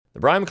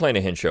Brian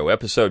McClanahan Show,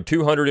 episode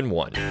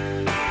 201.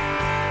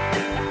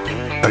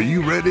 Are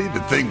you ready to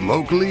think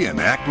locally and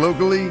act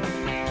locally?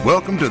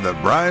 Welcome to the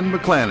Brian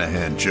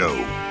McClanahan Show.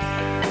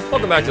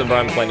 Welcome back to the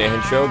Brian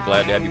McClanahan Show.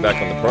 Glad to have you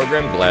back on the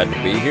program. Glad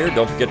to be here.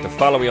 Don't forget to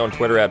follow me on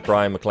Twitter at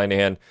Brian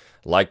McClanahan,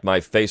 like my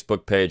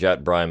Facebook page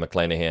at Brian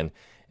McClanahan,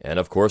 and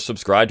of course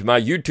subscribe to my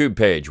YouTube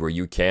page where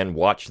you can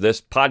watch this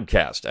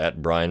podcast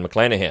at Brian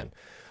McClanahan.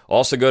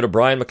 Also go to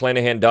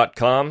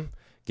brianmcclanahan.com.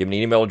 Give me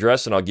an email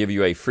address, and I'll give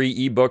you a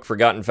free ebook,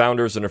 Forgotten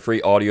Founders, and a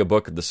free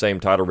audiobook of the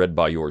same title read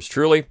by yours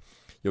truly.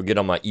 You'll get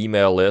on my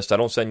email list. I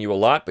don't send you a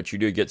lot, but you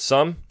do get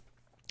some.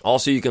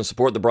 Also, you can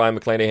support the Brian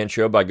McClanahan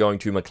Show by going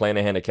to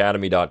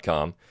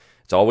mcclanahanacademy.com.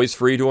 It's always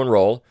free to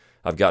enroll.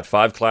 I've got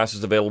 5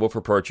 classes available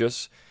for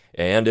purchase.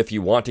 And if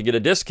you want to get a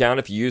discount,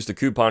 if you use the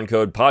coupon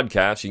code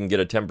PODCAST, you can get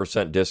a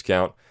 10%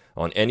 discount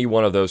on any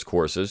one of those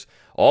courses.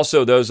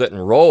 Also, those that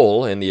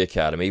enroll in the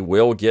Academy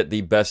will get the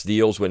best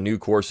deals when new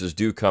courses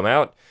do come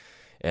out.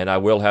 And I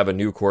will have a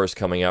new course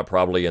coming out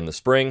probably in the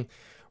spring,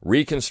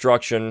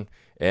 Reconstruction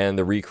and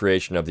the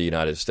Recreation of the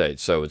United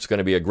States. So it's going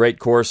to be a great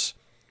course.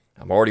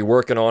 I'm already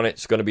working on it.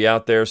 It's going to be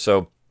out there.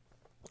 So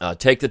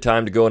take the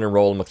time to go and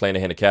enroll in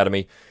McClanahan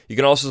Academy. You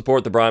can also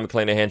support the Brian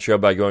McClanahan Show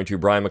by going to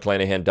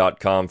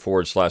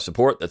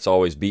brianmcclanahan.com/support. That's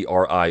always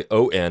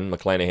BRION,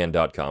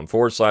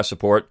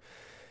 McClanahan.com/support.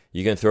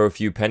 You can throw a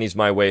few pennies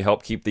my way,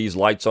 help keep these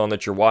lights on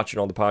that you're watching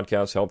on the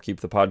podcast, help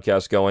keep the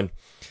podcast going.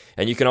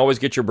 And you can always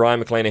get your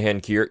Brian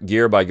McClanahan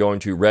gear by going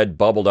to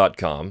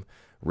redbubble.com.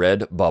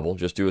 Redbubble,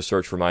 just do a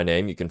search for my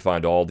name. You can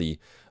find all the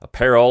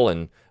apparel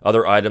and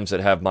other items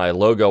that have my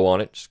logo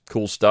on it. It's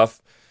cool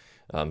stuff.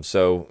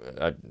 So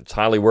it's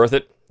highly worth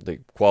it. The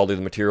quality of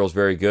the material is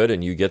very good,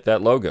 and you get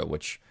that logo,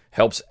 which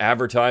helps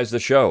advertise the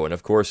show. And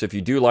of course, if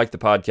you do like the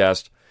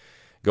podcast,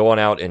 go on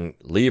out and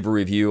leave a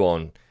review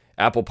on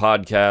Apple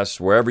Podcasts,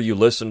 wherever you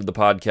listen to the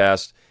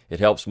podcast. It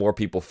helps more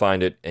people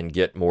find it and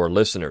get more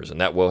listeners, and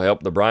that will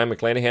help the Brian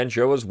McClanahan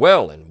Show as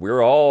well. And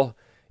we're all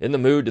in the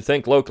mood to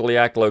think locally,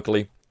 act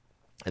locally,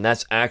 and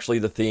that's actually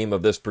the theme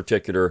of this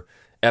particular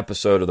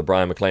episode of the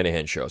Brian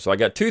McClanahan Show. So I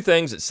got 2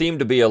 things that seem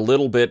to be a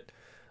little bit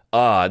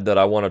odd that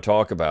I want to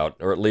talk about,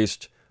 or at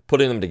least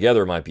putting them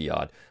together might be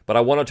odd. But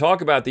I want to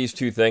talk about these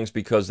 2 things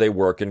because they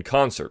work in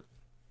concert.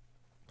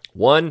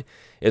 One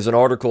is an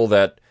article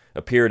that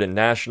appeared in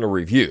National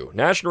Review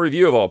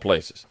of all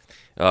places,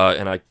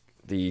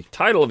 the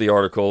title of the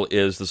article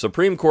is "The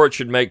Supreme Court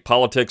Should Make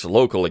Politics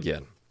Local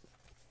Again."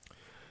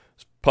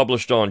 It's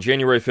published on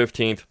January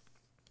 15th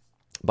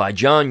by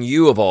John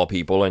Yoo, of all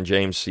people, and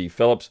James C.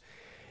 Phillips.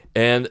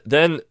 And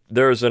then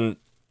there's an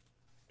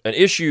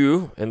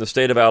issue in the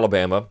state of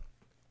Alabama.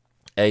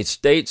 A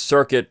state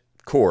circuit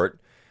court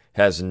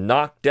has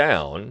knocked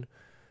down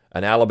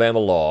an Alabama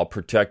law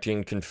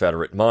protecting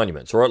Confederate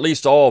monuments, or at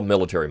least all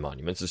military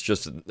monuments. It's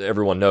just that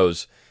everyone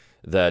knows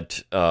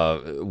that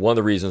one of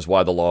the reasons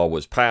why the law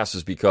was passed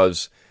is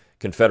because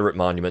Confederate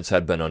monuments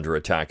had been under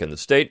attack in the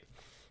state.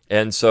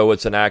 And so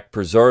it's an act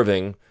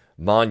preserving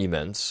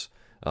monuments,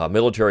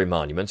 military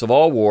monuments of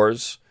all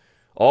wars,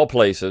 all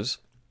places.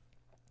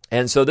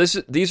 And so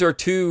these are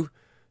 2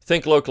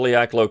 think locally,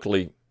 act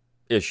locally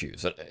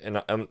issues.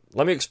 And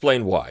let me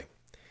explain why.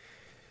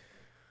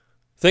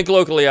 Think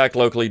locally, act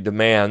locally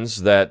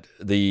demands that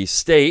the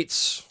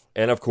states,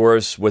 and of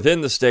course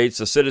within the states,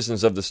 the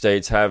citizens of the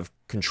states have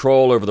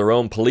control over their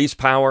own police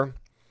power,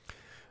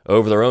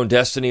 over their own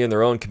destiny in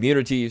their own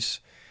communities.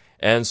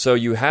 And so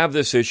you have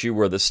this issue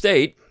where the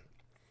state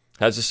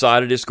has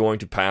decided it's going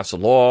to pass a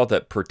law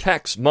that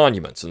protects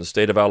monuments in the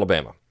state of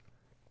Alabama.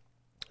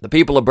 The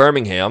people of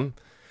Birmingham,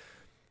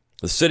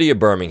 the city of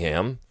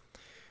Birmingham,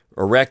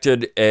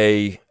 erected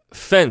a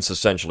fence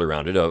essentially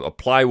around it, a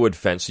plywood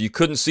fence, so you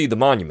couldn't see the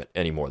monument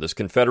anymore, this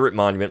Confederate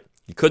monument.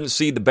 You couldn't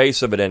see the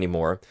base of it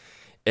anymore.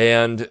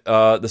 And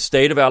the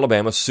state of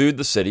Alabama sued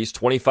the cities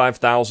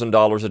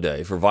 $25,000 a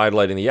day for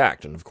violating the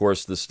act. And of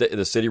course, the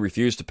city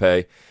refused to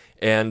pay,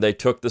 and they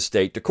took the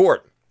state to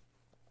court.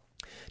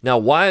 Now,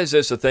 why is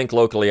this a think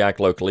locally,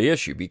 act locally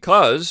issue?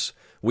 Because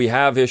we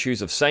have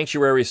issues of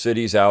sanctuary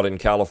cities out in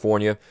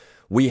California.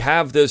 We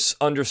have this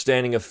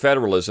understanding of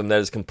federalism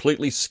that is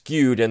completely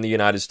skewed in the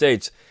United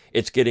States.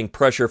 It's getting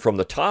pressure from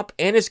the top,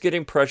 and it's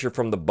getting pressure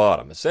from the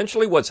bottom.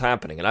 Essentially what's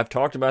happening, and I've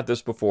talked about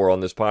this before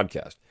on this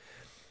podcast,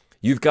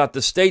 you've got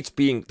the states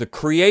being the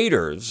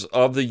creators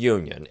of the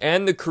union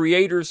and the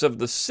creators of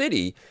the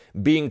city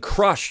being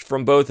crushed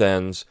from both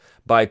ends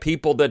by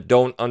people that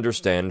don't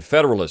understand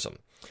federalism.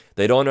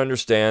 They don't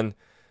understand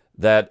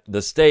that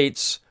the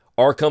states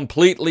are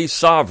completely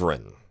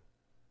sovereign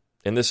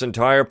in this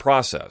entire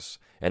process.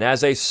 And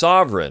as a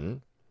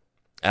sovereign,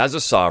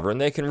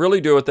 they can really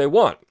do what they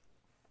want.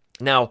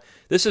 Now,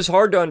 this is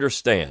hard to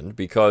understand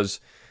because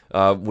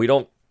we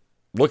don't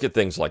look at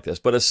things like this,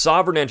 but a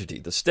sovereign entity,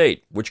 the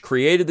state, which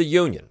created the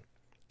union,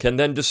 can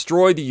then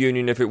destroy the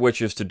union if it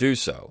wishes to do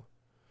so.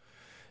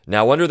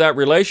 Now, under that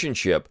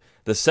relationship,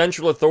 the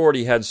central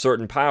authority had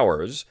certain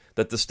powers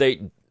that the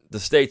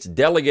states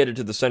delegated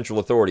to the central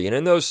authority, and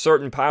in those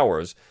certain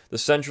powers, the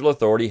central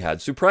authority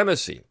had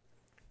supremacy.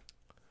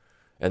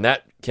 And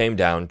that came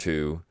down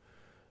to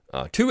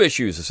Two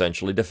issues,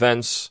 essentially,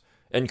 defense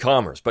and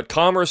commerce. But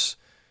commerce,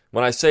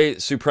 when I say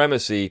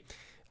supremacy,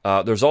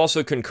 there's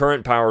also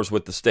concurrent powers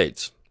with the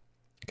states.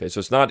 Okay, so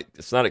it's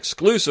not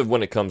exclusive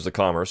when it comes to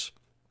commerce.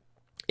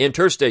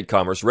 Interstate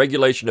commerce,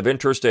 regulation of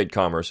interstate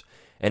commerce,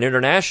 and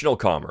international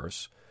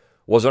commerce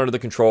was under the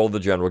control of the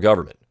general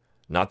government,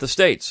 not the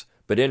states.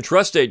 But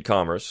intrastate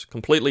commerce,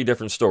 completely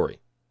different story.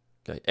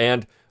 Okay,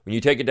 and when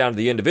you take it down to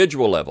the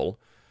individual level,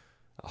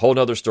 a whole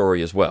other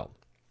story as well.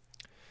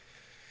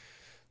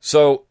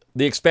 So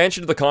the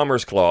expansion of the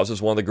Commerce Clause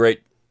is one of the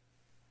great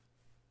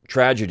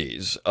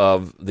tragedies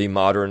of the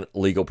modern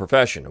legal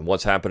profession and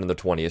what's happened in the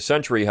 20th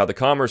century, how the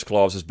Commerce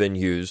Clause has been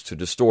used to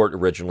distort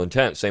original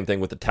intent. Same thing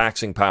with the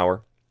taxing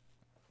power.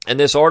 And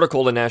this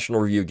article in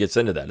National Review gets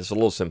into that. It's a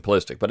little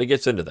simplistic, but it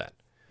gets into that.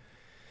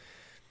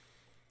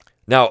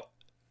 Now,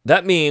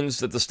 that means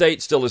that the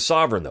state still is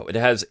sovereign, though. It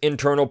has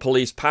internal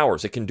police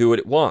powers. It can do what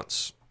it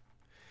wants.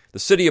 The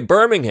city of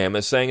Birmingham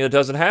is saying it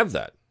doesn't have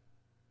that.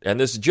 And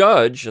this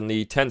judge in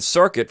the 10th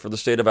Circuit for the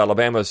state of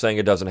Alabama is saying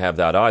it doesn't have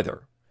that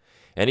either.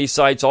 And he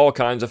cites all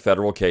kinds of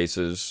federal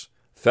cases,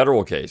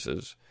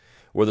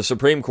 where the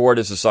Supreme Court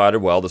has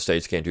decided, well, the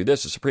states can't do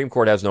this. The Supreme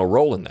Court has no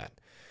role in that.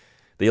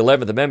 The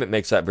 11th Amendment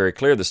makes that very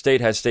clear. The state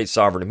has state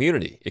sovereign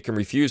immunity. It can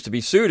refuse to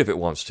be sued if it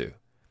wants to.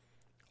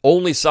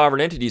 Only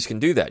sovereign entities can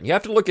do that. And you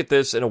have to look at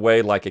this in a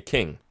way like a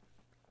king.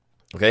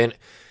 Okay, and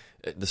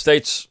the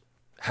states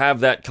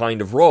have that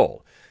kind of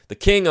role. The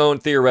king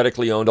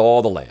theoretically owned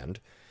all the land,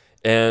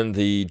 and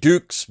the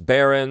dukes,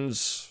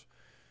 barons,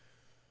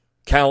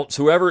 counts,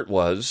 whoever it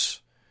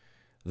was,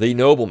 the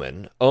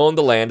noblemen, owned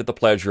the land at the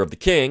pleasure of the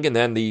king, and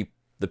then the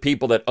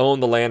people that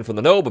owned the land from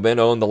the noblemen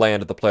owned the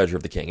land at the pleasure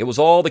of the king. It was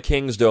all the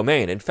king's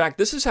domain. In fact,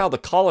 this is how the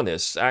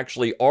colonists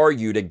actually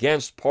argued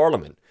against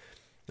Parliament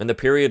in the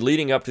period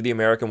leading up to the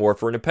American War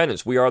for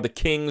Independence. We are the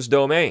king's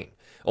domain.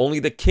 Only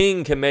the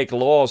king can make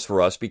laws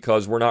for us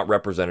because we're not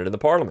represented in the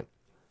Parliament.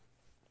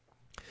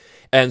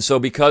 And so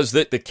because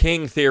the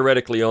king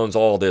theoretically owns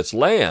all this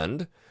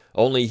land,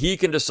 only he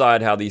can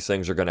decide how these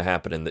things are going to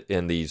happen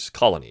in these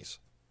colonies.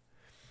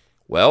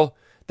 Well,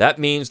 that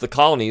means the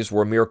colonies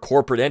were mere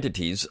corporate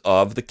entities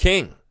of the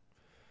king.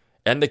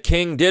 And the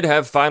king did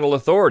have final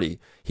authority.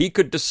 He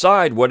could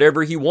decide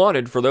whatever he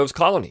wanted for those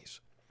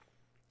colonies.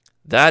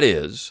 That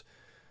is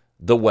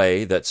the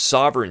way that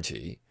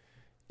sovereignty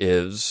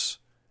is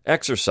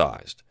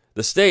exercised.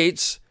 The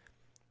states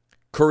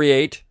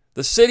create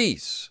the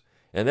cities.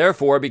 And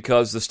therefore,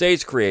 because the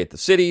states create the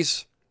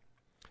cities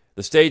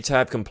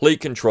have complete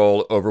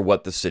control over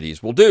what the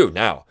cities will do.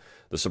 Now,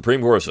 the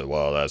Supreme Court said,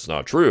 well, that's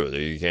not true.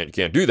 You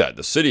can't do that.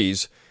 The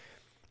cities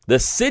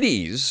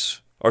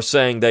are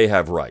saying they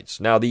have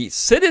rights. Now, the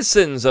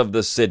citizens of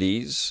the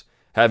cities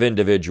have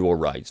individual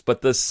rights,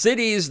 but the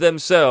cities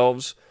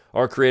themselves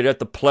are created at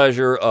the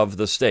pleasure of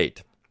the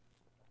state.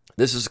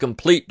 This is a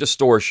complete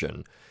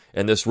distortion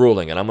in this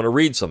ruling, and I'm going to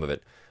read some of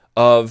it,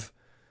 of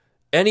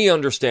any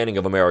understanding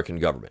of American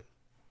government.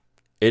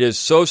 It is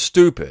so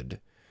stupid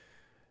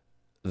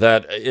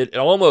that it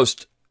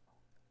almost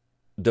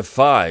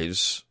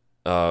defies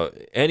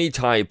any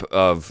type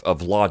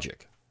of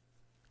logic.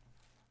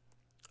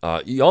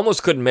 You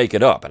almost couldn't make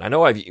it up. And I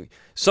know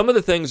some of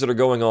the things that are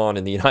going on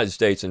in the United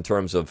States in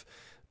terms of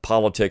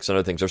politics and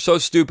other things are so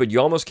stupid, you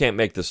almost can't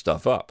make this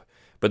stuff up.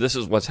 But this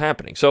is what's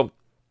happening. So,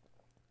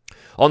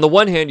 on the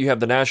one hand, you have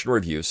the National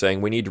Review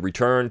saying we need to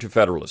return to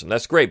federalism.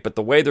 That's great, but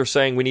the way they're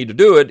saying we need to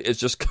do it is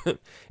just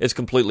it's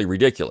completely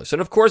ridiculous.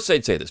 And of course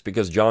they'd say this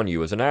because John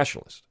Yoo is a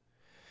nationalist.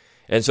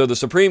 And so the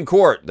Supreme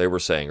Court, they were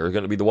saying, are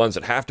going to be the ones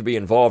that have to be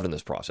involved in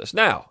this process.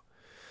 Now,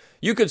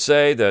 you could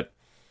say that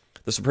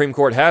the Supreme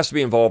Court has to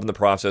be involved in the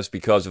process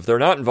because if they're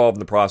not involved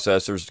in the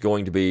process, there's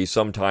going to be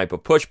some type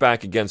of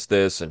pushback against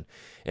this,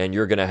 and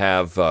you're going to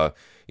have a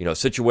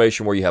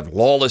situation where you have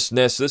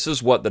lawlessness. This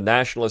is what the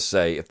nationalists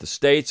say. If the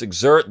states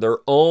exert their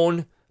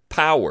own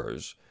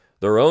powers,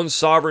 their own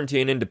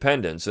sovereignty and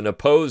independence in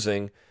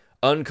opposing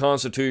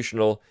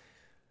unconstitutional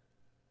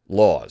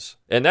laws.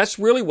 And that's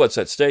really what's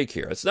at stake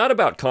here. It's not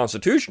about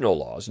constitutional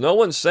laws. No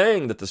one's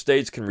saying that the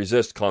states can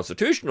resist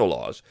constitutional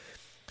laws.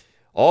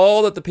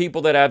 All that the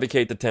people that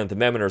advocate the 10th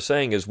Amendment are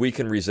saying is we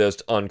can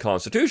resist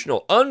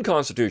unconstitutional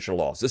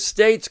laws. The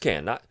states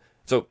can.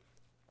 So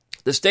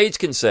the states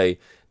can say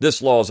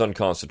this law is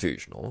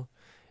unconstitutional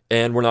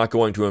and we're not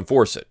going to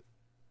enforce it.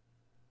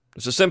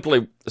 This is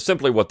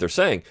simply what they're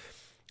saying.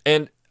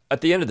 And at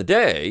the end of the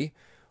day,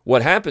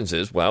 what happens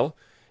is, well,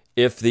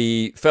 if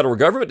the federal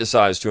government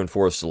decides to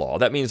enforce the law,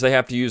 that means they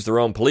have to use their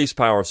own police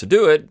powers to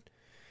do it.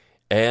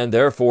 And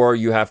therefore,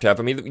 you have to have,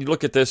 you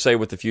look at this, say,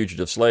 with the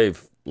fugitive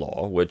slave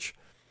law, which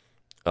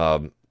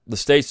the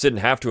states didn't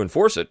have to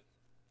enforce it.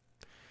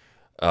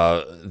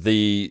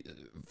 The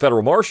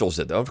federal marshals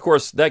did, though. Of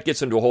course, that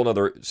gets into a whole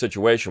other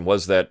situation.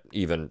 Was that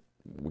even,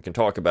 we can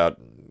talk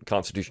about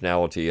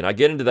constitutionality, and I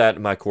get into that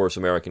in my course,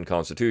 American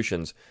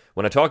Constitutions,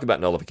 when I talk about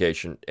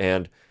nullification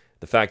and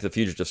the fact that the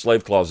Fugitive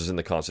Slave Clause is in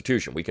the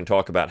Constitution. We can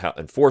talk about how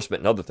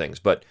enforcement and other things,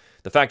 but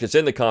the fact it's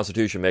in the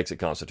Constitution makes it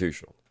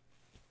constitutional.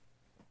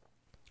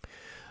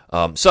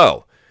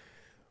 So,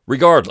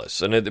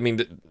 regardless. And I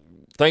mean,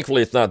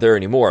 thankfully it's not there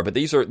anymore, but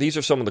these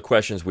are some of the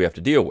questions we have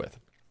to deal with.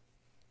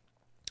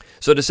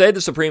 So to say the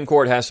Supreme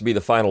Court has to be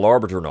the final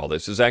arbiter in all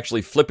this is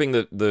actually flipping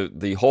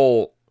the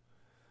whole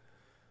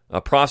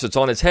process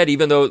on its head,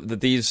 even though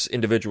that these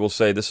individuals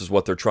say this is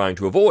what they're trying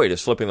to avoid,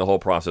 is flipping the whole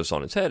process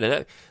on its head.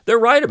 And they're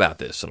right about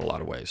this in a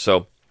lot of ways.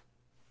 So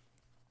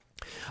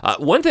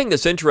one thing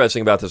that's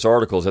interesting about this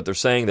article is that they're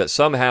saying that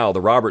somehow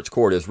the Roberts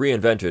Court has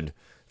reinvented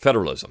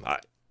federalism.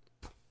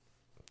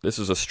 This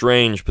is a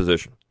strange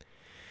position.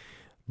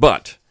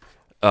 But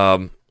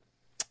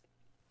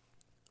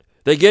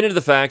they get into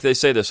the fact, they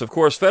say this, of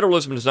course,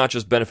 federalism does not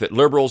just benefit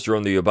liberals.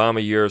 During the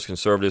Obama years,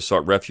 conservatives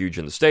sought refuge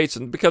in the states,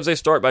 and because they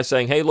start by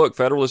saying, hey, look,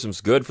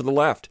 federalism's good for the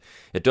left.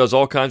 It does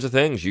all kinds of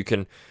things. You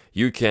can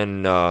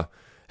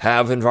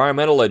have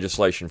environmental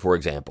legislation, for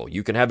example.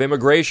 You can have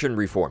immigration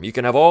reform. You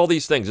can have all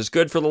these things. It's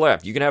good for the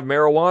left. You can have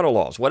marijuana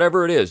laws,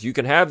 whatever it is. You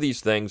can have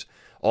these things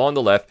on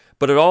the left,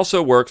 but it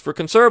also works for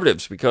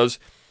conservatives because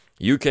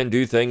you can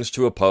do things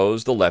to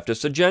oppose the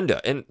leftist agenda.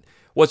 And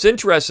what's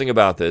interesting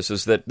about this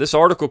is that this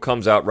article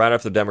comes out right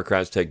after the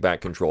Democrats take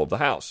back control of the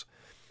House.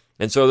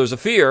 And so there's a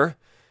fear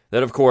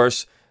that, of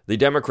course, the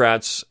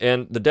Democrats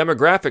and the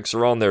demographics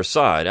are on their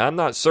side. I'm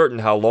not certain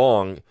how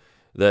long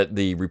that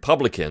the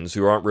Republicans,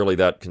 who aren't really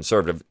that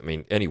conservative,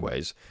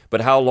 anyways,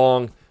 but how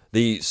long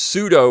the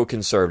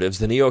pseudo-conservatives,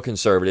 the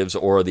neoconservatives,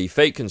 or the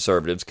fake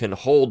conservatives can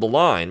hold the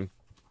line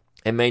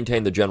and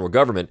maintain the general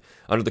government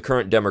under the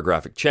current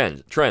demographic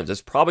trends.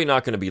 It's probably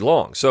not going to be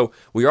long. So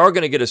we are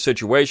going to get a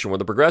situation where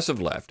the progressive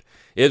left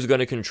is going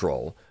to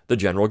control the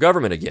general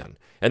government again.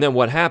 And then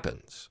what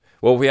happens?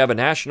 Well, if we have a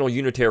national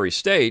unitary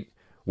state,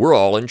 we're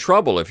all in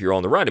trouble if you're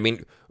on the right.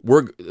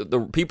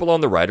 The people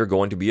on the right are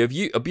going to be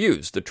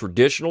abused. The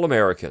traditional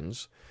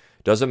Americans,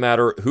 doesn't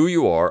matter who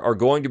you are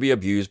going to be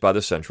abused by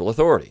the central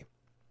authority.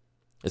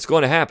 It's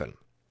going to happen.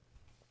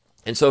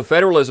 And so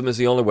federalism is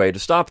the only way to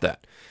stop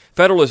that.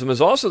 Federalism is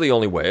also the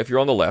only way, if you're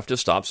on the left, to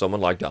stop someone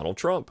like Donald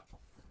Trump.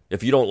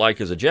 If you don't like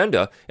his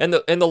agenda, and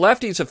the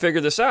lefties have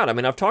figured this out.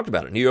 I've talked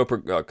about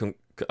it.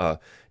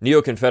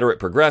 Neo-Confederate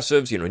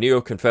progressives,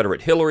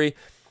 Neo-Confederate Hillary,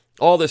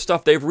 all this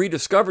stuff. They've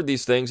rediscovered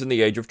these things in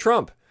the age of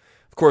Trump.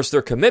 Of course,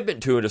 their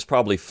commitment to it is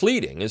probably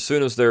fleeting. As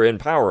soon as they're in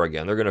power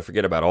again, they're going to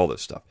forget about all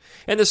this stuff.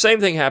 And the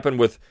same thing happened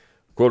with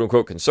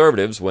quote-unquote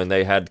conservatives when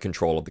they had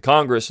control of the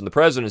Congress and the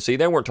presidency.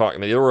 They weren't talking.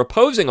 They were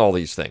opposing all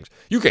these things.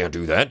 You can't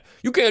do that.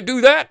 You can't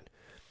do that.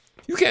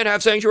 You can't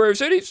have sanctuary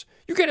cities.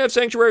 You can't have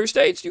sanctuary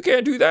states. You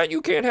can't do that.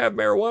 You can't have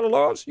marijuana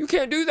laws. You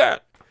can't do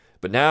that.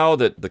 But now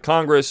that the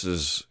Congress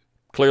is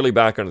clearly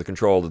back under the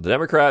control of the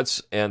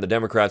Democrats, and the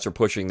Democrats are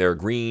pushing their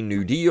Green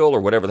New Deal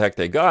or whatever the heck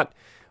they got,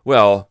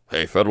 well,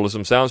 hey,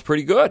 federalism sounds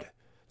pretty good.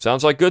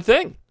 Sounds like a good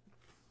thing.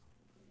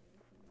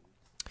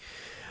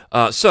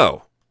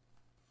 So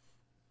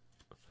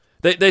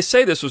they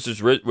say this,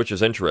 which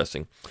is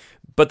interesting.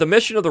 But the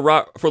mission of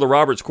for the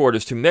Roberts Court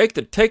is to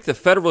take the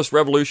Federalist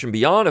Revolution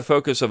beyond a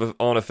focus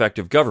on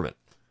effective government.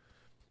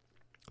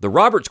 The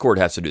Roberts Court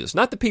has to do this,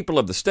 not the people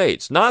of the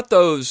states, not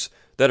those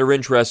that are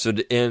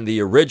interested in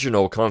the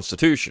original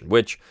Constitution,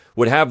 which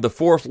would have the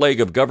fourth leg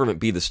of government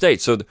be the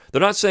states. So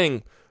they're not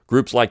saying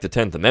groups like the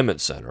 10th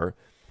Amendment Center,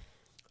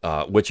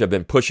 which have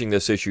been pushing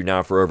this issue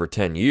now for over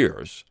 10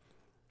 years,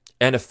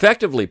 and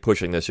effectively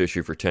pushing this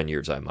issue for 10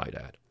 years, I might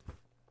add,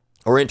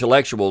 or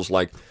intellectuals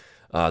like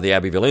the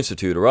Abbeville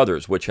Institute or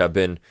others, which have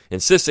been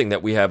insisting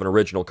that we have an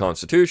original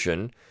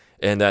Constitution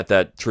and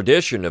that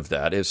tradition of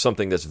that is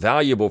something that's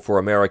valuable for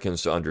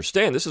Americans to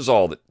understand. This is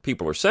all that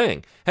people are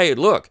saying. Hey,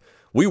 look,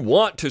 we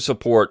want to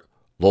support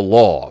the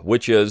law,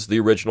 which is the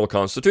original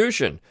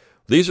Constitution.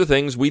 These are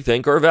things we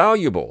think are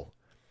valuable.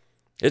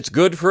 It's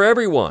good for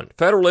everyone.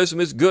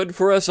 Federalism is good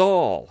for us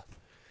all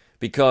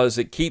because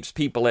it keeps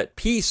people at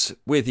peace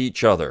with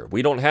each other.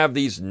 We don't have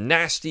these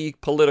nasty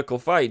political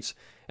fights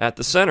at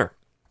the center.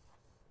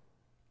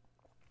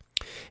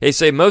 They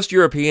say most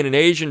European and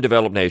Asian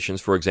developed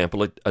nations, for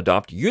example,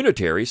 adopt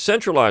unitary,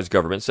 centralized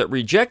governments that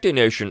reject a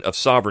notion of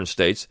sovereign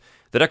states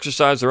that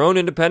exercise their own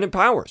independent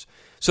powers.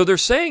 So they're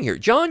saying here,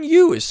 John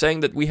Yoo is saying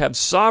that we have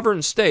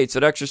sovereign states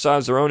that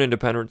exercise their own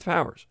independent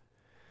powers.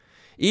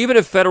 Even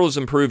if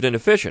federalism proved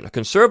inefficient, a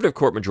conservative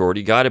court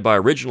majority guided by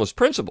originalist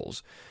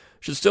principles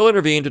should still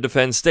intervene to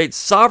defend state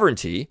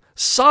sovereignty,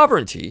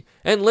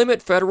 and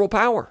limit federal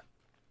power.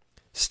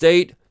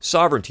 State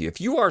sovereignty. If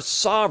you are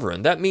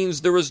sovereign, that means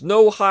there is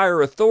no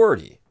higher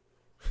authority.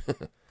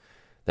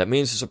 That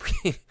means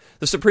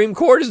the Supreme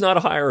Court is not a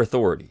higher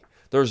authority.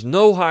 There's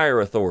no higher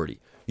authority.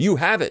 You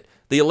have it.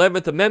 The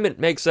 11th Amendment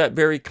makes that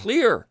very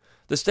clear.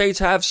 The states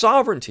have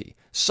sovereignty,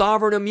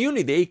 sovereign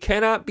immunity. They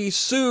cannot be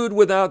sued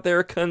without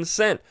their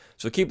consent.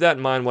 So keep that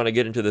in mind when I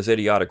get into this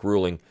idiotic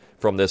ruling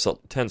from this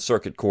 10th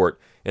Circuit Court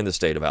in the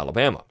state of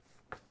Alabama.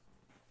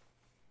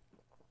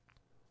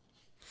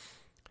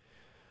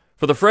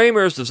 For the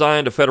framers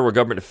designed a federal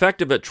government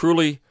effective at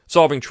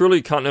solving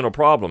truly continental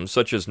problems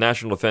such as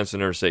national defense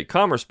and interstate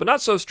commerce, but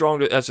not so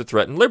strong as to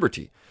threaten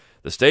liberty.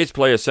 The states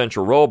play a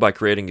central role by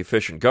creating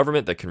efficient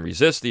government that can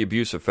resist the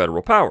abuse of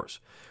federal powers.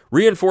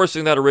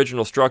 Reinforcing that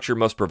original structure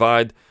must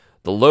provide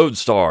the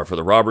lodestar for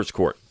the Roberts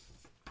Court.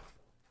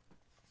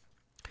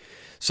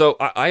 So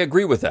I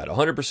agree with that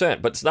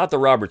 100%, but it's not the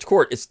Roberts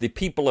Court, it's the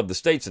people of the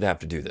states that have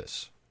to do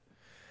this.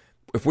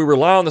 If we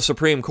rely on the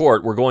Supreme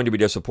Court, we're going to be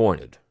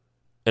disappointed.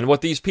 And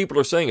what these people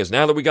are saying is,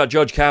 now that we got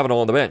Judge Kavanaugh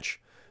on the bench,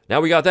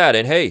 now we got that,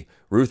 and hey,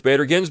 Ruth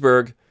Bader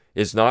Ginsburg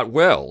is not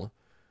well.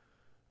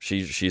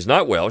 She's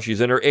not well.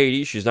 She's in her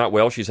 80s. She's not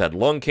well. She's had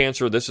lung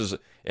cancer.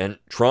 And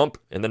Trump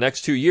in the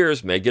next 2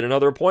 years may get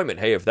another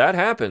appointment. Hey, if that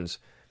happens,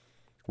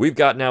 we've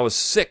got now a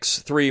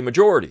 6-3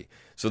 majority.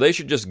 So they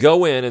should just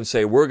go in and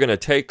say, we're going to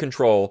take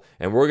control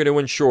and we're going to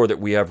ensure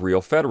that we have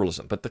real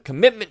federalism. But the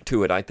commitment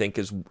to it, I think,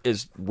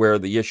 is where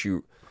the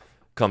issue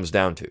comes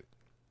down to.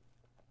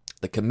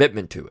 The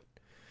commitment to it.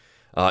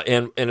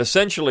 And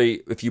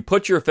essentially, if you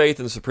put your faith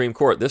in the Supreme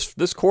Court,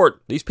 this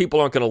court, these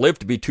people aren't going to live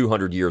to be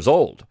 200 years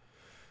old.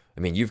 I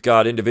mean, you've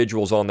got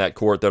individuals on that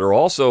court that are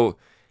also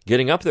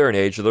getting up there in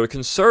age that are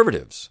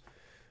conservatives.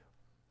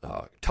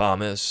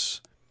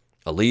 Thomas,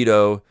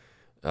 Alito,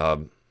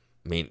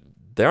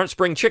 they aren't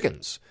spring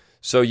chickens.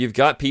 So you've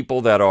got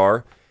people that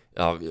are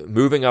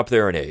moving up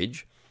there in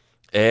age,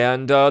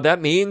 and that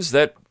means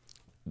that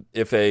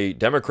if a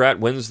Democrat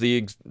wins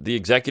the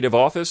executive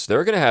office,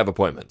 they're going to have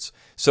appointments.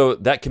 So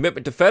that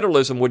commitment to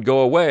federalism would go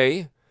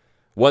away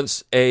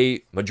once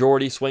a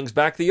majority swings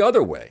back the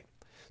other way.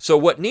 So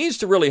what needs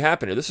to really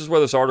happen, and this is where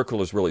this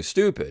article is really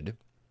stupid,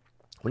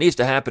 what needs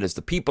to happen is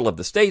the people of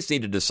the states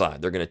need to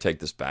decide they're going to take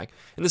this back.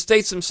 And the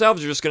states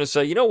themselves are just going to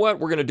say, you know what,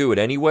 we're going to do it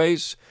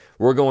anyways.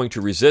 We're going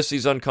to resist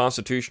these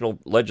unconstitutional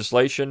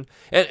legislation.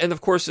 And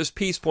of course, this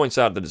piece points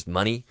out that it's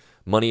money.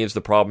 Money is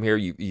the problem here.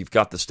 You've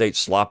got the states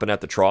slopping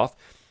at the trough.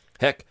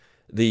 Heck,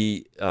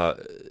 the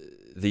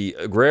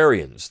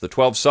agrarians, the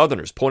 12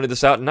 Southerners, pointed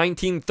this out in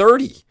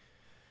 1930.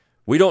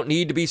 We don't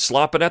need to be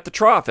slopping at the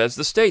trough as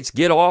the states.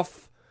 Get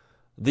off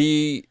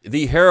the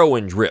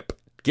heroin drip.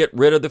 Get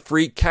rid of the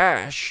free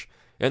cash,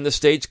 and the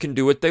states can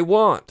do what they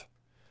want.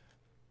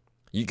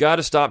 You got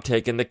to stop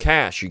taking the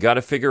cash. You got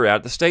to figure out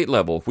at the state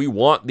level. If we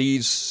want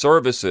these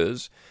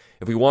services,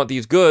 if we want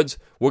these goods,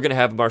 we're going to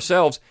have them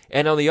ourselves.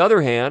 And on the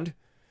other hand,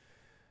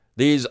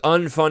 these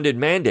unfunded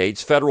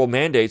mandates, federal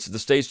mandates that the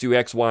states do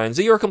X, Y, and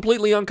Z are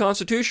completely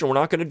unconstitutional. We're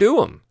not going to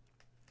do them.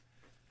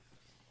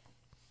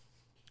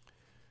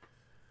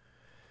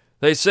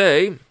 They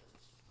say,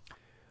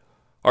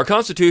 our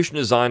Constitution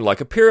is designed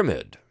like a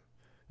pyramid.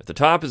 At the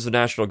top is the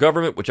national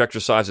government, which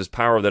exercises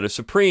power that is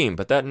supreme,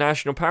 but that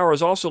national power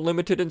is also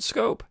limited in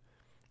scope.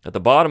 At the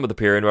bottom of the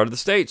pyramid are the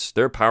states.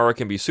 Their power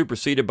can be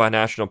superseded by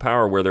national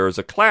power where there is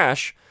a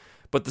clash,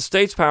 but the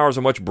states' powers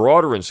are much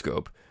broader in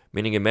scope,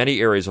 meaning in many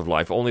areas of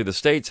life, only the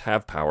states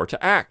have power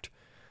to act.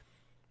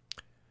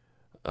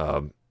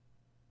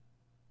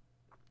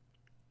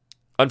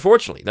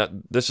 Unfortunately,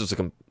 this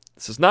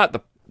is not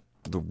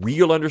the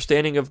real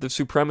understanding of the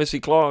supremacy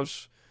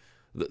clause,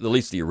 at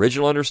least the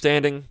original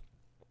understanding.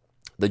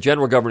 The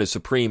general government is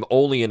supreme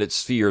only in its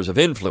spheres of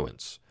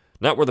influence,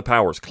 not where the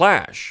powers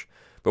clash,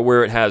 but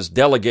where it has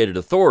delegated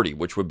authority,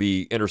 which would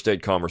be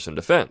interstate commerce and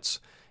defense.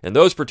 In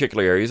those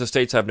particular areas, the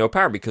states have no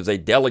power because they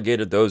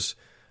delegated those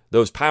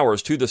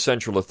powers to the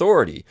central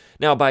authority.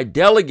 Now, by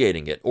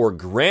delegating it or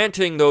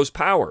granting those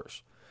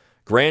powers,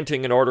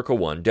 granting in Article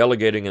 1,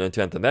 delegating in the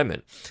 10th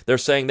Amendment, they're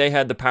saying they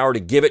had the power to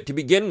give it to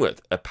begin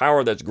with. A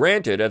power that's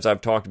granted, as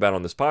I've talked about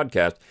on this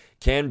podcast,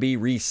 can be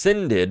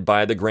rescinded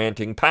by the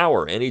granting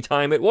power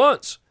anytime it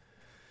wants.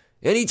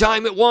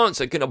 Anytime it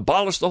wants. It can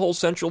abolish the whole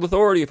central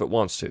authority if it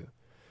wants to.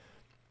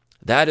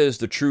 That is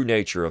the true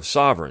nature of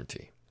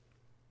sovereignty.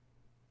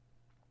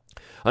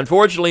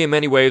 Unfortunately, in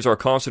many ways, our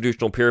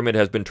constitutional pyramid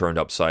has been turned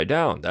upside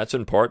down. That's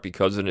in part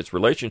because in its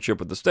relationship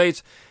with the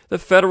states, the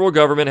federal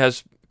government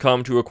has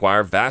come to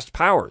acquire vast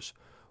powers.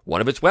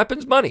 One of its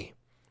weapons, money.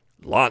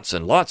 Lots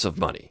and lots of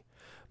money.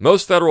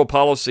 Most federal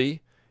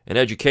policy in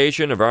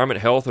education, environment,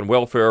 health, and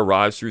welfare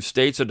arrives through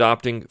states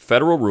adopting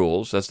federal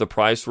rules as the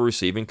price for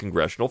receiving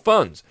congressional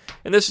funds.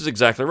 And this is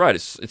exactly right.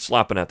 It's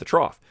slopping at the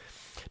trough.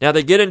 Now,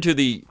 they get into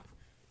the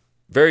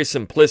very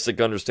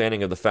simplistic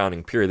understanding of the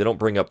founding period. They don't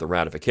bring up the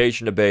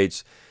ratification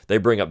debates. They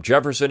bring up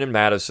Jefferson and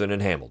Madison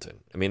and Hamilton.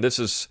 I mean, this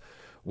is,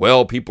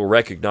 well, people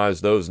recognize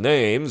those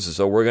names,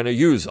 so we're going to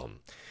use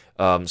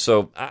them.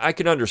 So I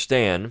can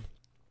understand,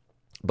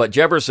 but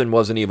Jefferson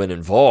wasn't even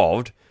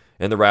involved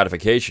in the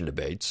ratification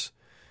debates.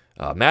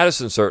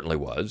 Madison certainly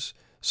was.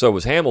 So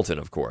was Hamilton,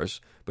 of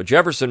course. But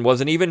Jefferson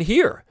wasn't even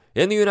here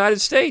in the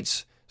United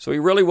States. So he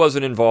really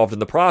wasn't involved in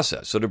the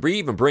process. So to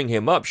even bring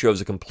him up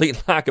shows a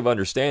complete lack of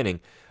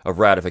understanding of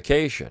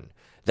ratification.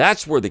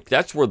 That's where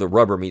the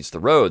rubber meets the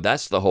road.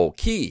 That's the whole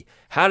key.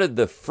 How did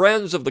the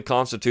friends of the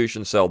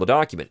Constitution sell the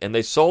document? And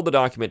they sold the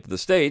document to the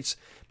states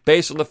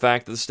based on the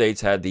fact that the states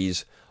had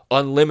these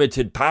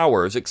unlimited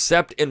powers,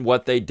 except in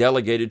what they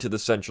delegated to the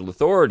central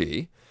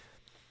authority.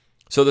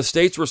 So the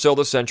states were still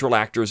the central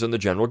actors in the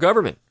general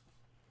government.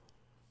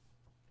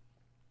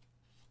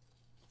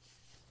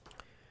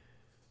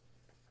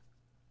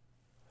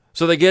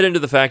 So they get into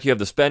the fact you have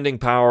the spending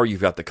power,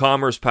 you've got the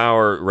commerce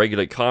power,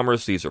 regulate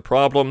commerce, these are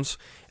problems,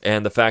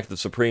 and the fact that the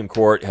Supreme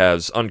Court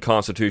has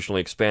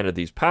unconstitutionally expanded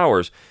these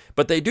powers.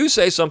 But they do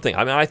say something,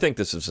 I mean, I think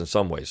this is in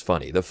some ways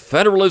funny. The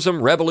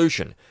Federalism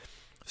Revolution.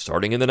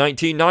 Starting in the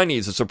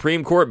 1990s, the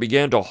Supreme Court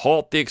began to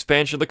halt the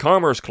expansion of the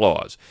Commerce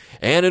Clause.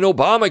 And in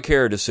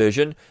Obamacare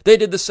decision, they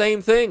did the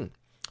same thing.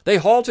 They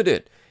halted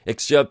it,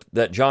 except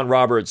that John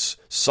Roberts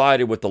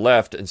sided with the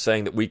left in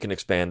saying that we can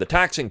expand the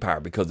taxing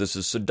power because this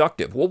is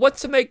seductive. Well, what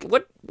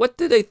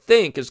do they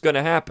think is going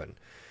to happen?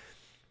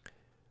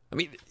 I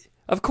mean,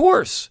 of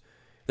course,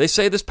 they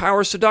say this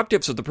power is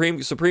seductive, so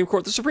the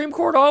Supreme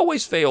Court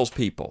always fails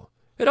people.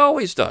 It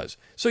always does.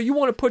 So you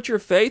want to put your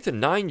faith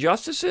in 9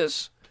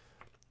 justices?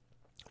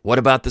 What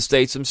about the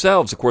states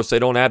themselves? Of course, they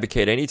don't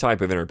advocate any type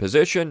of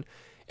interposition,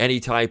 any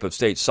type of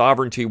state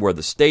sovereignty where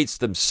the states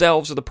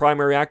themselves are the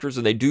primary actors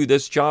and they do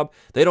this job.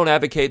 They don't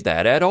advocate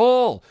that at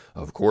all.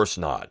 Of course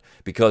not,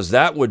 because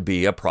that would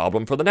be a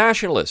problem for the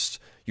nationalists.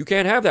 You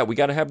can't have that. We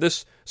got to have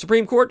this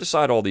Supreme Court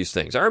decide all these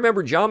things. I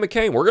remember John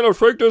McCain, we're going to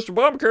take this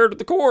Obamacare to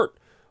the court.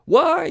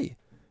 Why?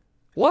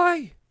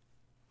 Why?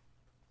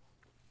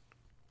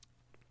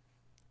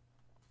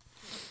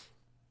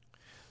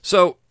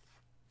 So,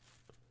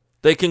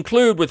 they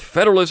conclude with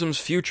federalism's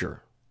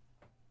future.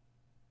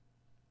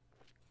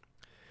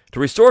 To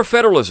restore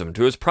federalism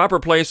to its proper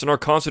place in our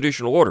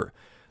constitutional order,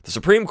 the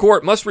Supreme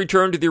Court must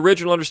return to the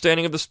original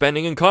understanding of the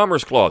spending and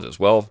commerce clauses.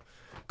 Well,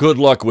 good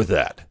luck with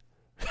that.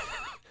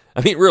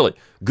 I mean, really,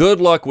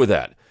 good luck with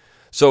that.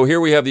 So here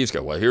we have these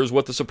guys. Well, here's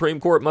what the Supreme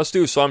Court must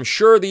do. So I'm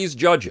sure these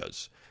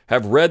judges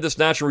have read this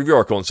National Review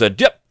article and said,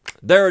 yep,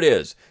 there it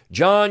is.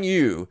 John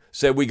Yoo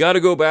said we got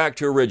to go back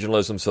to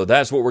originalism, so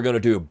that's what we're going to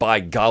do. By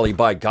golly,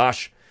 by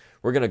gosh,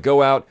 we're going to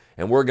go out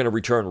and we're going to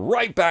return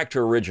right back to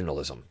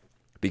originalism.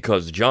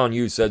 Because John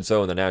Yoo said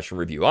so in the National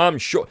Review. I'm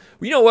sure,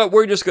 you know what,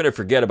 we're just going to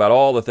forget about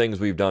all the things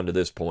we've done to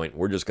this point.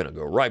 We're just going to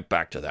go right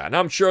back to that. And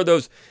I'm sure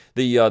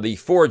the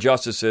 4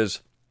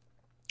 justices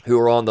who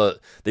are on the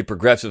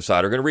progressive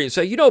side are going to read and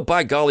say, you know,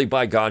 by golly,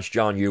 by gosh,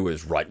 John Yoo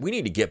is right. We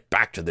need to get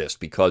back to this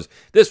because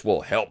this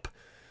will help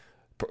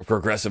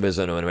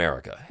progressivism in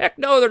America. Heck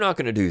no, they're not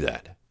going to do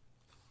that.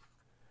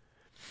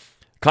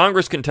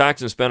 Congress can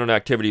tax and spend on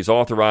activities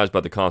authorized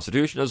by the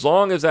Constitution as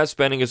long as that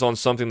spending is on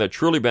something that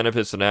truly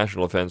benefits the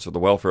national defense or the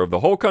welfare of the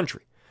whole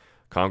country.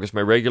 Congress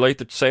may regulate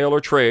the sale or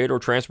trade or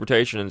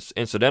transportation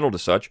incidental to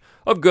such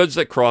of goods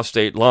that cross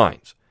state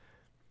lines.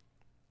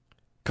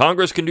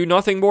 Congress can do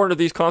nothing more under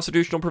these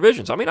constitutional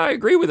provisions. I mean, I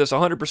agree with this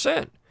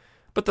 100%.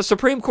 But the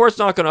Supreme Court's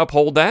not going to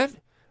uphold that.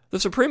 The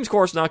Supreme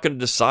Court's not going to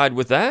decide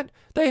with that.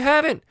 They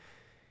haven't.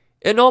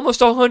 In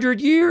almost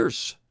 100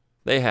 years,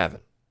 they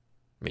haven't.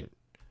 I mean,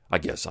 I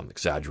guess I'm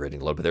exaggerating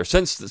a little bit there.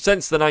 Since the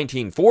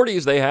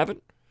 1940s, they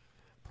haven't.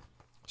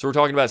 So we're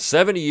talking about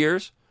 70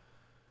 years.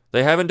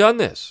 They haven't done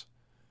this.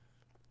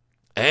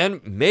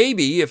 And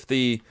maybe if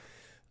the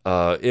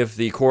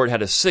court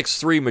had a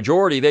 6-3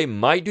 majority, they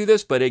might do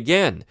this. But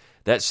again,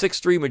 that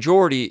 6-3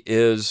 majority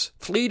is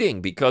fleeting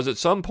because at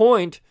some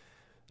point,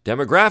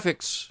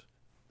 demographics,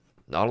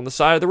 not on the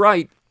side of the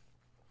right,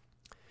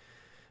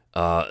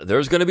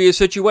 there's going to be a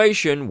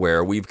situation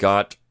where we've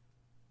got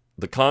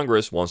the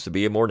Congress wants to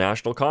be a more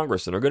national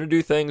Congress, and they're going to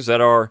do things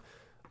that are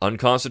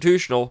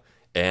unconstitutional,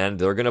 and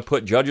they're going to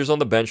put judges on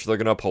the bench, they're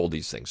going to uphold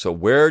these things. So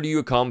where do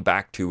you come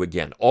back to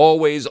again?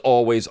 Always,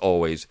 always,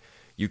 always,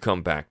 you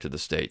come back to the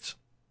states.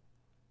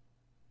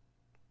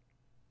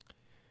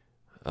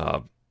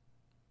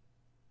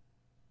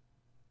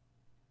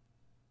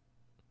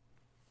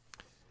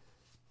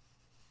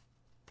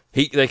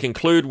 They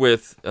conclude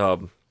with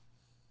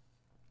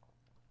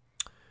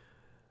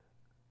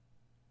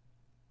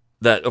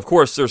that, of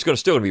course, there's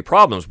still going to be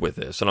problems with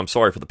this, and I'm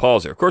sorry for the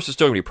pause there. Of course, there's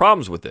still going to be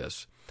problems with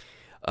this.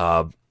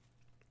 The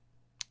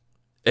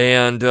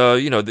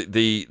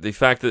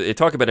fact that they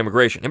talk about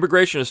immigration.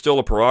 Immigration is still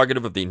a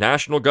prerogative of the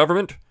national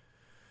government,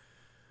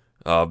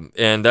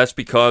 and that's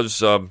because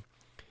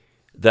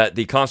that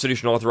the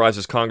Constitution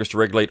authorizes Congress to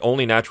regulate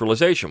only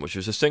naturalization, which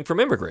is distinct from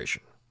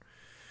immigration.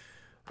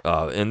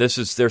 And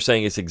they're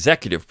saying it's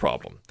executive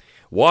problem.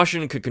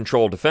 Washington could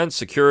control defense,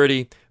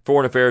 security,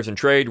 foreign affairs, and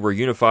trade, where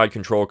unified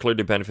control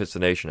clearly benefits the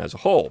nation as a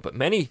whole. But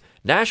many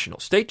national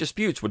state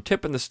disputes would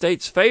tip in the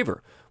state's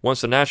favor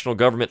once the national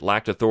government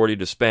lacked authority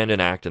to spend and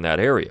act in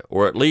that area,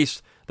 or at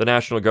least the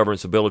national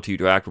government's ability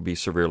to act would be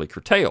severely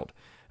curtailed.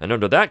 And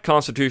under that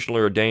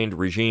constitutionally ordained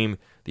regime,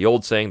 the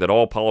old saying that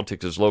all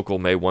politics is local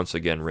may once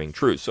again ring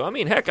true. So, I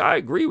mean, heck, I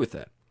agree with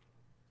that.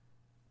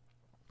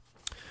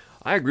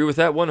 I agree with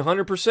that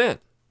 100%.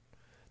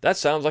 That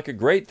sounds like a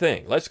great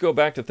thing. Let's go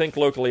back to think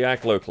locally,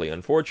 act locally.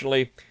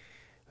 Unfortunately,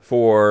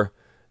 for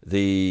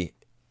the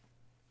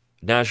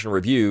National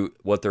Review,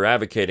 what they're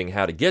advocating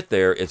how to get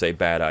there is a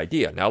bad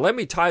idea. Now, let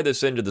me tie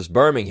this into this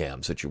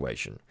Birmingham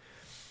situation.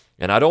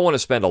 And I don't want to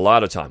spend a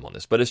lot of time on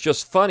this, but it's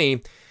just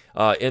funny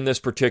in this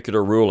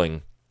particular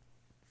ruling.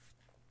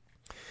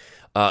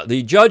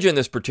 The judge in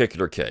this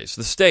particular case,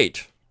 the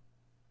state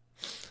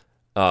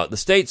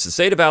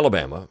of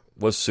Alabama,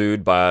 was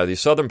sued by the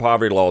Southern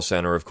Poverty Law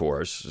Center, of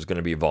course, is going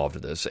to be involved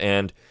in this.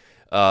 And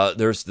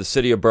there's the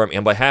city of Birmingham,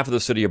 on behalf of the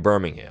city of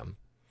Birmingham.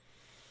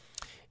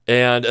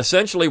 And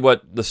essentially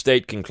what the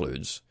state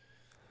concludes,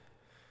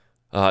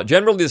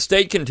 generally the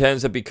state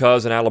contends that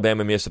because an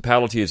Alabama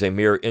municipality is a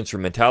mere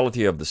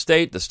instrumentality of the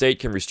state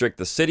can restrict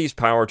the city's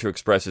power to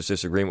express its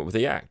disagreement with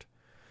the act.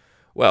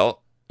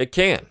 Well, it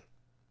can.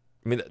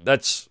 I mean,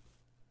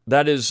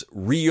 that is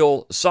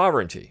real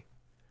sovereignty.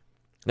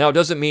 Now, it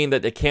doesn't mean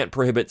that it can't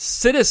prohibit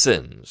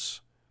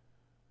citizens'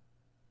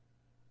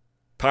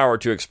 power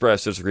to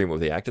express disagreement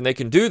with the act, and they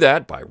can do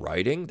that by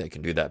writing, they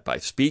can do that by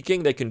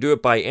speaking, they can do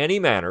it by any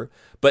manner,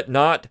 but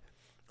not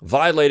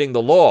violating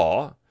the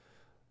law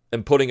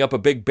and putting up a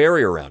big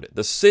barrier around it.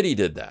 The city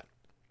did that.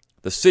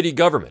 The city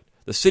government.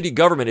 The city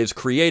government is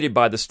created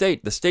by the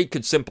state. The state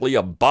could simply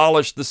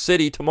abolish the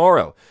city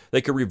tomorrow.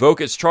 They could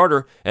revoke its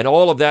charter, and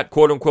all of that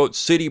quote-unquote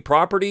city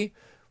property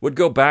would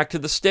go back to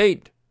the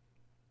state.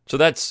 So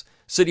that's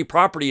city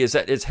property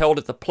is held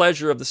at the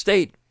pleasure of the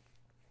state.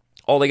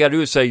 All they got to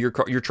do is say your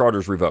charter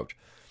is revoked.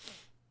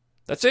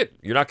 That's it.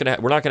 We're not going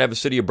to have a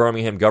city of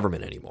Birmingham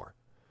government anymore.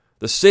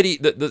 The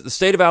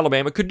state of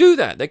Alabama could do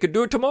that. They could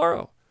do it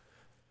tomorrow.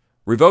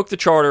 Revoke the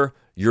charter,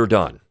 you're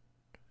done.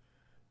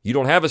 You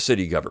don't have a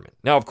city government.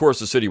 Now, of course,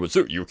 the city would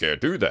sue. You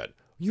can't do that.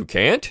 You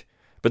can't?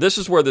 But this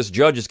is where this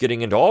judge is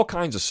getting into all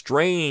kinds of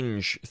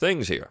strange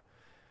things here.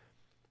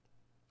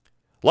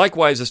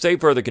 Likewise, the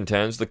state further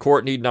contends the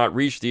court need not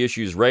reach the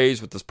issues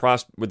raised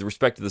with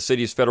respect to the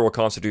city's federal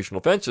constitutional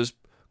offenses,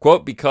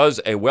 quote, because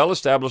a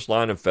well-established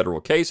line of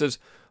federal cases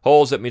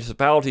holds that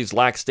municipalities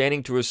lack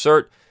standing to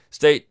assert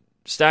state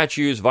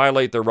statutes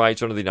violate their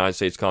rights under the United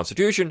States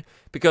Constitution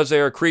because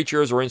they are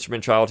creatures or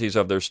instrumentalities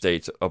of their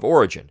states of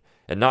origin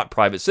and not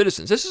private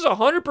citizens. This is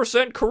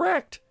 100%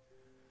 correct.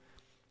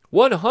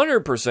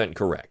 100%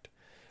 correct.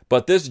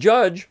 But this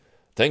judge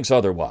thinks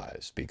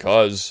otherwise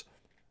because,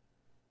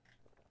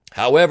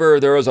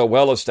 however, there is a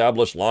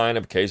well-established line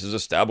of cases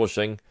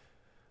establishing,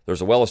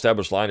 well,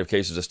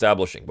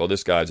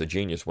 this guy's a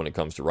genius when it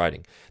comes to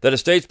writing, that a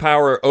state's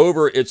power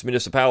over its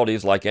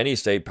municipalities, like any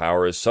state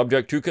power, is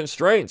subject to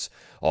constraints.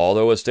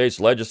 Although a state's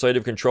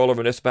legislative control of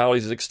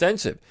municipalities is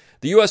extensive,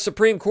 the U.S.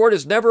 Supreme Court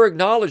has never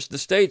acknowledged the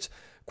state's,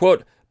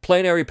 quote,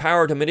 plenary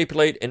power to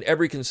manipulate in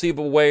every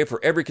conceivable way for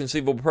every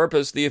conceivable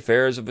purpose the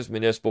affairs of its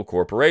municipal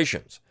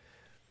corporations.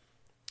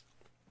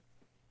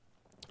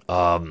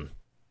 Well,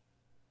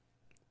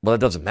 it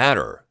doesn't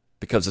matter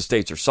because the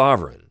states are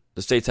sovereign.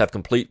 The states have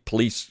complete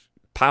police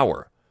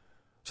power,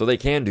 so they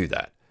can do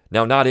that.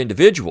 Now, not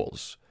individual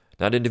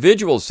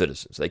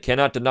citizens. They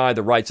cannot deny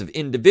the rights of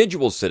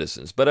individual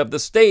citizens, but of the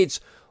states,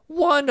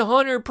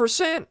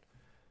 100%.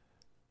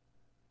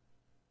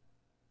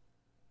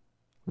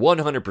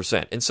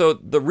 100%. And so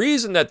the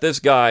reason that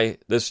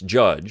this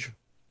judge,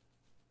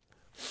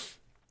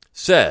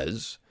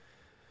 says,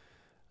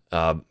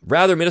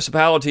 rather,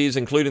 municipalities,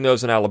 including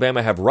those in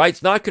Alabama, have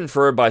rights not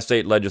conferred by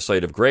state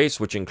legislative grace,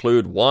 which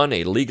include, 1,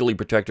 a legally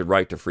protected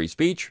right to free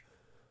speech.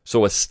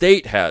 So a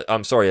city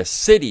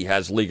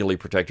has legally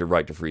protected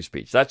right to free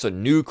speech. That's a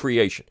new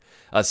creation.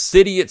 A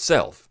city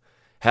itself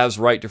has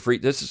right to free.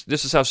 This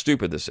is how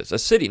stupid this is. A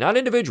city, not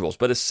individuals,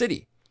 but a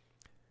city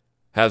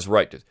has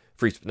right to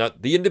free speech. Now,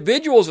 the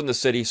individuals in the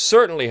city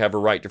certainly have a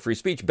right to free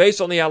speech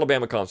based on the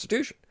Alabama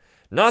Constitution.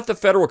 Not the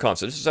federal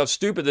Constitution. This is how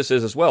stupid this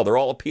is as well. They're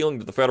all appealing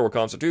to the federal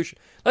Constitution.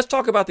 Let's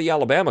talk about the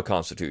Alabama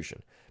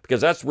Constitution,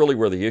 because that's really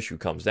where the issue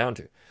comes down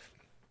to.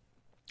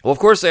 Well, of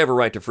course they have a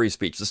right to free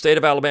speech. The state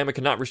of Alabama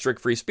cannot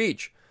restrict free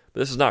speech, but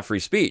this is not free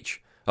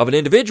speech of an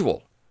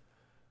individual.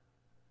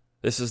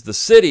 This is the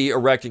city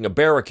erecting a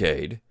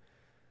barricade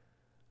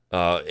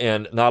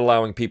and not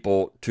allowing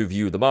people to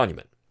view the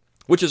monument,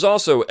 which is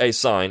also a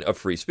sign of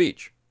free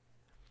speech.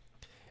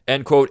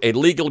 And, quote, a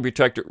legally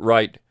protected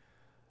right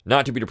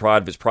not to be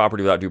deprived of its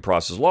property without due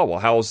process of law. Well,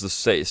 how is the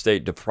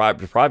state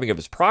depriving of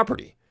its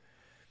property?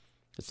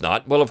 It's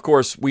not. Well, of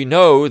course, we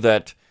know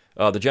that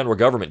the general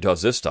government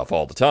does this stuff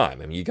all the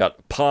time. I mean, you got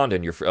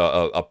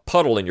a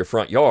puddle in your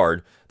front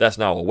yard. That's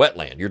now a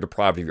wetland. You're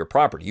deprived of your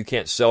property. You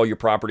can't sell your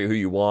property who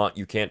you want.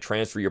 You can't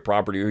transfer your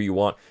property who you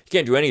want. You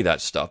can't do any of that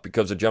stuff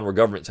because the general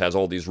government has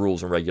all these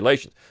rules and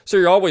regulations. So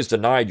you're always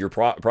denied your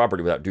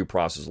property without due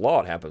process of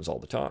law. It happens all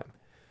the time,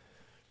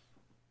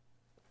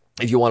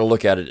 if you want to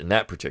look at it in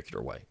that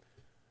particular way.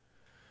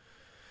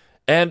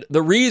 And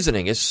the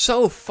reasoning is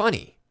so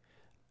funny.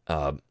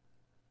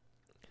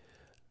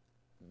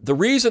 The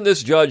reason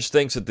this judge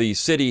thinks that the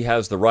city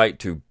has the right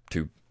to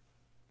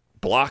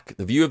block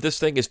the view of this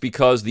thing is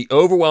because the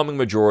overwhelming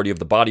majority of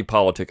the body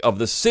politic of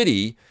the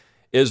city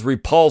is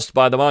repulsed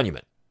by the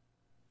monument.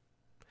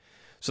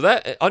 So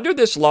that, under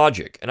this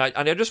logic, and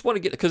I just want to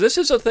get, because this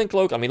is a think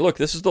local. I mean, look,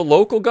 this is the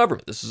local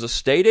government. This is a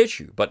state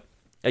issue. But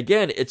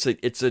again, it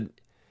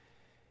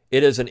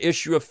is an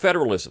issue of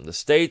federalism. The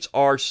states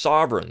are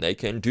sovereign. They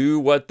can do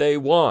what they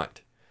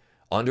want.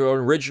 Under an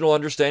original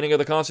understanding of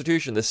the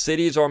Constitution, the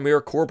cities are mere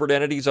corporate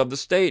entities of the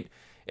state,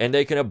 and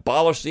they can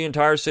abolish the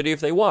entire city if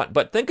they want.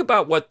 But think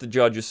about what the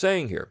judge is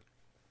saying here.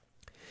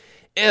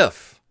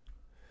 If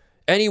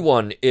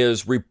anyone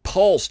is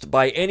repulsed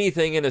by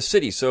anything in a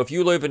city, so if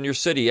you live in your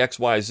city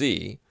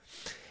XYZ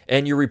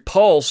and you're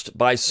repulsed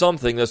by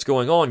something that's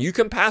going on, you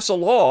can pass a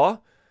law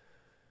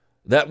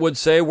that would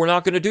say we're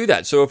not going to do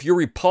that. So if you're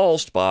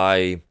repulsed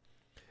by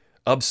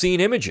obscene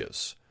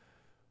images,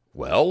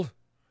 well,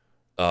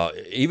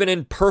 even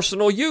in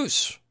personal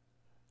use,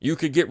 you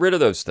could get rid of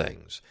those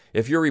things.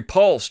 If you're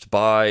repulsed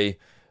by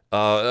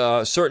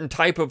a certain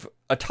type of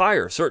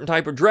attire, certain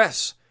type of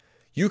dress,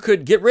 you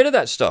could get rid of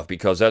that stuff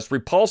because that's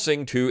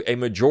repulsing to a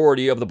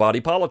majority of the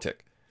body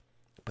politic.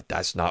 But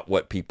that's not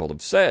what people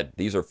have said.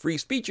 These are free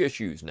speech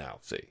issues now,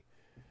 see.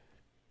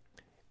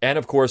 And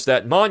of course,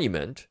 that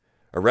monument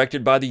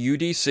erected by the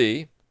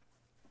UDC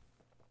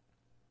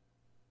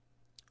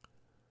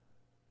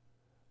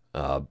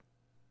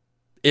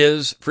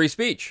is free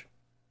speech.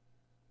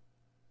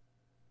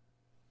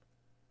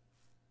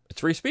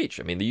 It's free speech.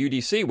 I mean, the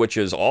UDC, which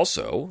is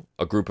also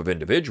a group of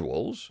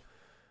individuals,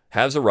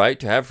 has a right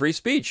to have free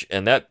speech.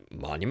 And that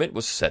monument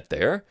was set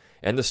there,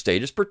 and the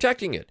state is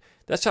protecting it.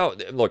 That's how,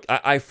 look,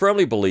 I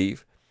firmly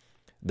believe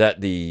that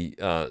the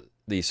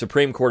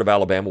Supreme Court of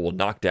Alabama will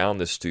knock down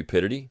this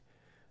stupidity,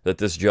 that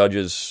this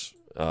judge's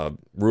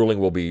ruling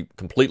will be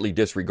completely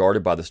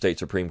disregarded by the state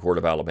Supreme Court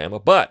of Alabama.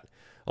 But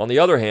on the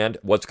other hand,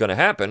 what's going to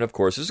happen, of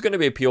course, is going to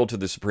be appealed to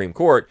the Supreme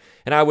Court.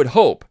 And I would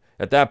hope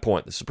at that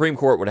point the Supreme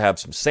Court would have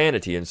some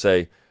sanity and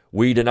say,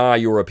 we deny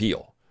your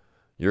appeal.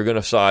 You're going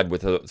to side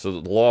with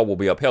so the law will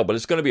be upheld. But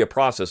it's going to be a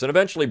process. And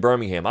eventually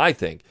Birmingham, I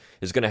think,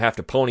 is going to have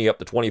to pony up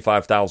the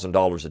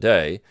 $25,000 a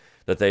day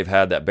that they've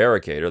had that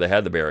barricade, or they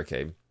had the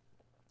barricade,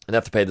 and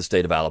have to pay the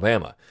state of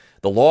Alabama.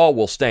 The law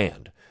will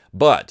stand.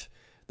 But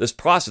this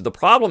process, the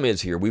problem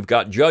is here, we've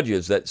got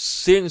judges that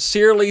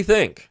sincerely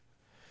think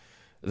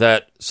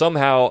that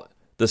somehow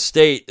the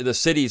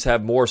cities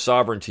have more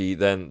sovereignty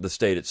than the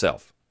state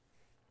itself.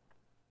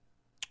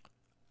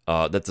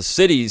 That the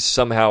cities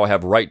somehow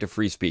have right to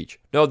free speech.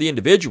 No, the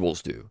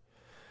individuals do,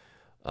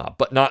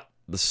 but not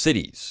the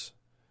cities.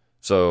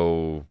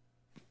 So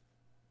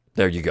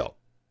there you go.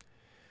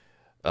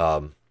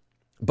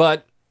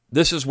 But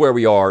this is where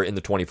we are in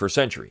the 21st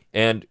century.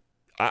 And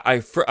I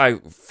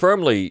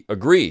firmly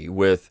agree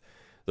with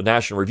the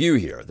National Review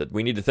here that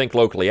we need to think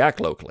locally, act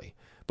locally.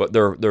 But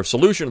their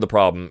solution to the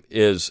problem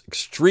is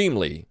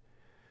extremely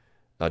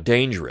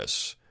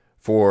dangerous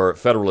for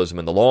federalism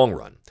in the long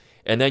run.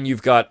 And then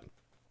you've got,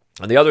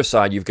 on the other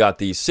side, you've got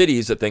these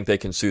cities that think they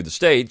can sue the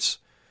states.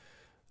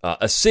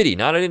 A city,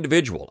 not an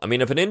individual. I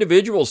mean, if an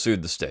individual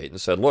sued the state and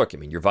said, look, I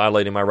mean, you're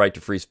violating my right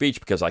to free speech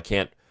because I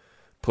can't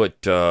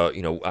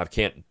I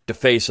can't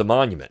deface a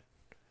monument.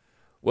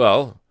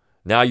 Well,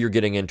 now you're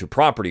getting into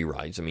property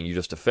rights. I mean, you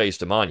just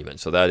defaced a monument,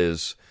 so that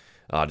is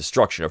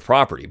destruction of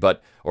property.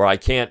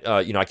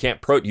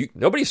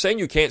 Nobody's saying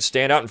you can't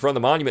stand out in front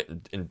of the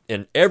monument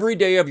in every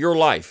day of your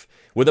life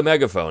with a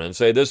megaphone and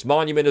say this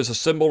monument is a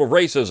symbol of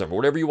racism or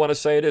whatever you want to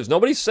say it is.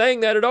 Nobody's saying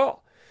that at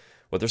all.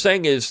 What they're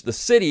saying is the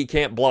city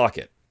can't block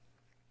it.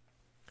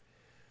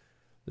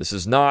 This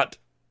is not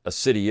a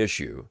city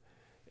issue,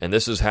 and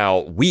this is how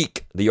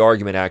weak the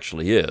argument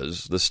actually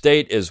is. The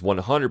state is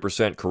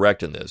 100%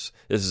 correct in this.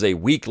 This is a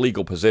weak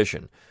legal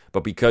position.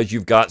 But because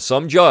you've got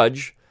some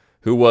judge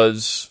who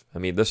was,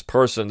 this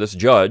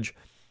judge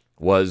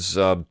was,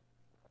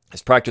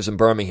 his practice in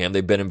Birmingham,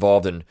 they've been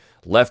involved in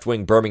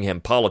left-wing Birmingham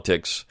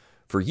politics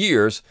for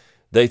years.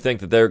 They think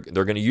that they're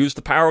going to use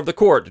the power of the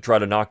court to try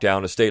to knock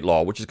down a state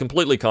law, which is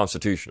completely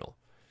constitutional.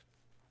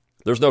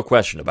 There's no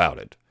question about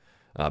it,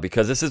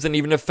 because this isn't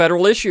even a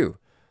federal issue.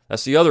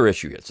 That's the other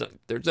issue.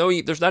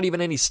 There's not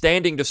even any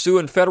standing to sue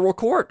in federal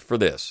court for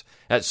this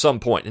at some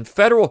point.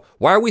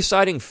 Why are we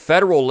citing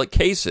federal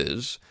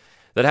cases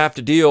that have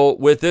to deal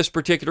with this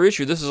particular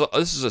issue? This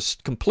is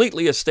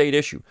completely a state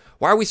issue.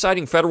 Why are we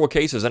citing federal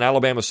cases in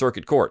Alabama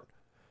Circuit Court?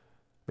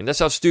 I mean, that's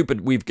how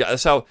stupid we've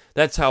got.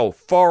 That's how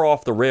far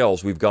off the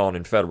rails we've gone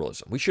in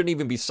federalism. We shouldn't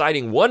even be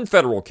citing one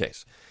federal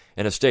case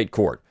in a state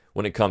court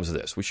when it comes to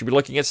this. We should be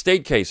looking at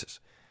state cases,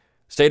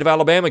 state of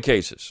Alabama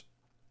cases.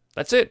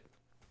 That's it.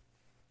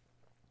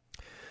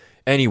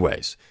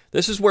 Anyways,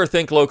 this is where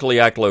think locally,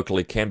 act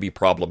locally can be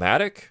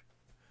problematic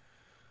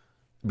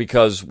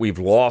because we've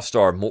lost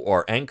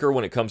our anchor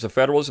when it comes to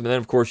federalism. And then,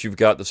 of course, you've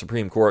got the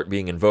Supreme Court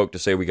being invoked to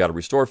say we got to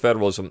restore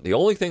federalism. The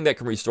only thing that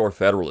can restore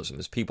federalism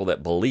is people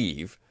that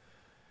believe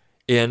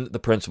in the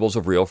principles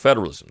of real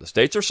federalism. The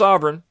states are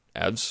sovereign,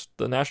 as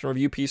the National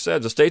Review piece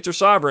says. The states are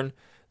sovereign.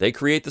 They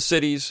create the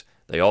cities.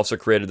 They also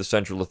created the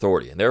central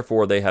authority, and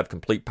therefore they have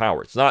complete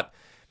power.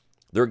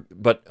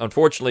 But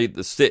unfortunately,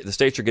 the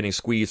states are getting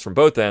squeezed from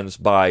both ends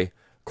by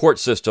court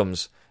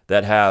systems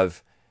that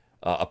have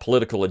a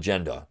political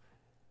agenda.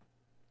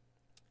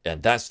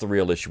 And that's the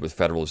real issue with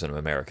federalism in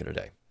America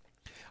today.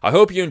 I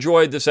hope you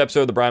enjoyed this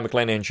episode of the Brian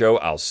McClanahan Show.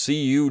 I'll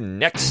see you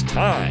next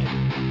time.